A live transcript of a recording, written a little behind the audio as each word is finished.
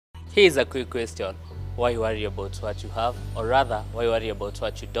Here's a quick question. Why worry about what you have? Or rather, why worry about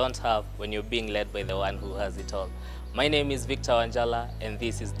what you don't have when you're being led by the one who has it all? My name is Victor Wanjala, and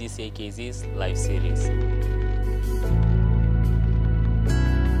this is DCAKZ's live series.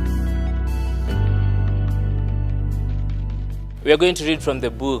 We are going to read from the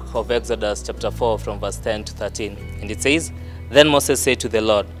book of Exodus chapter 4 from verse 10 to 13. And it says, Then Moses said to the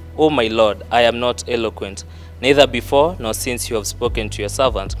Lord, O my Lord, I am not eloquent, neither before nor since you have spoken to your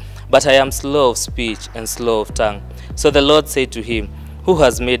servant, but I am slow of speech and slow of tongue. So the Lord said to him, Who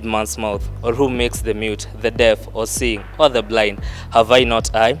has made man's mouth, or who makes the mute, the deaf, or seeing, or the blind? Have I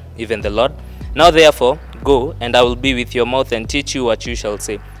not I, even the Lord? Now therefore, go, and I will be with your mouth and teach you what you shall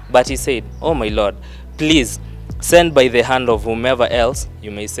say. But he said, O my Lord, please send by the hand of whomever else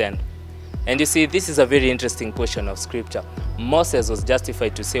you may send. And you see, this is a very interesting portion of scripture. Moses was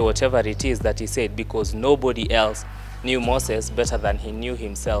justified to say whatever it is that he said because nobody else knew Moses better than he knew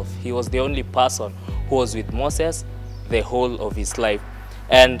himself. He was the only person who was with Moses the whole of his life.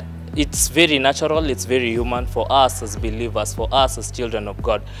 And it's very natural, it's very human for us as believers, for us as children of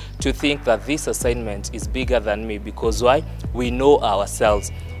God, to think that this assignment is bigger than me. Because why? We know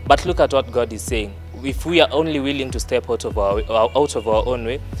ourselves. But look at what God is saying. If we are only willing to step out of our own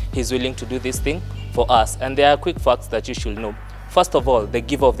way, He's willing to do this thing for us. And there are quick facts that you should know. First of all, the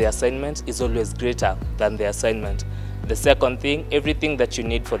giver of the assignment is always greater than the assignment. The second thing, everything that you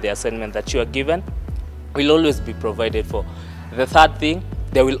need for the assignment that you are given will always be provided for. The third thing,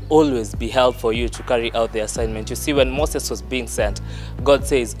 there will always be help for you to carry out the assignment. You see, when Moses was being sent, God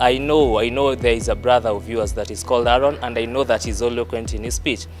says, I know there is a brother of yours that is called Aaron, and I know that he's eloquent in his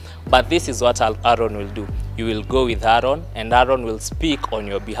speech. But this is what Aaron will do. You will go with Aaron, and Aaron will speak on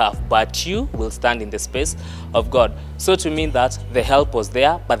your behalf, but you will stand in the space of God. So to mean that the help was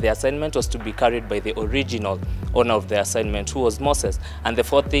there, but the assignment was to be carried by the original owner of the assignment, who was Moses. And the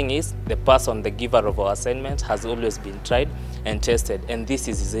fourth thing is, the person, the giver of our assignment, has always been tried and tested, and this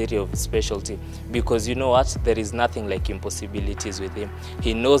is his area of specialty, because you know what, there is nothing like impossibilities with him.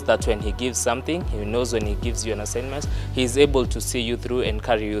 He knows that when he gives something, he knows when he gives you an assignment, he is able to see you through and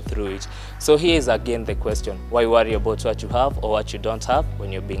carry you through it. So here is again the question, why worry about what you have or what you don't have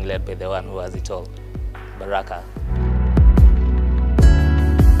when you're being led by the one who has it all? Baraka.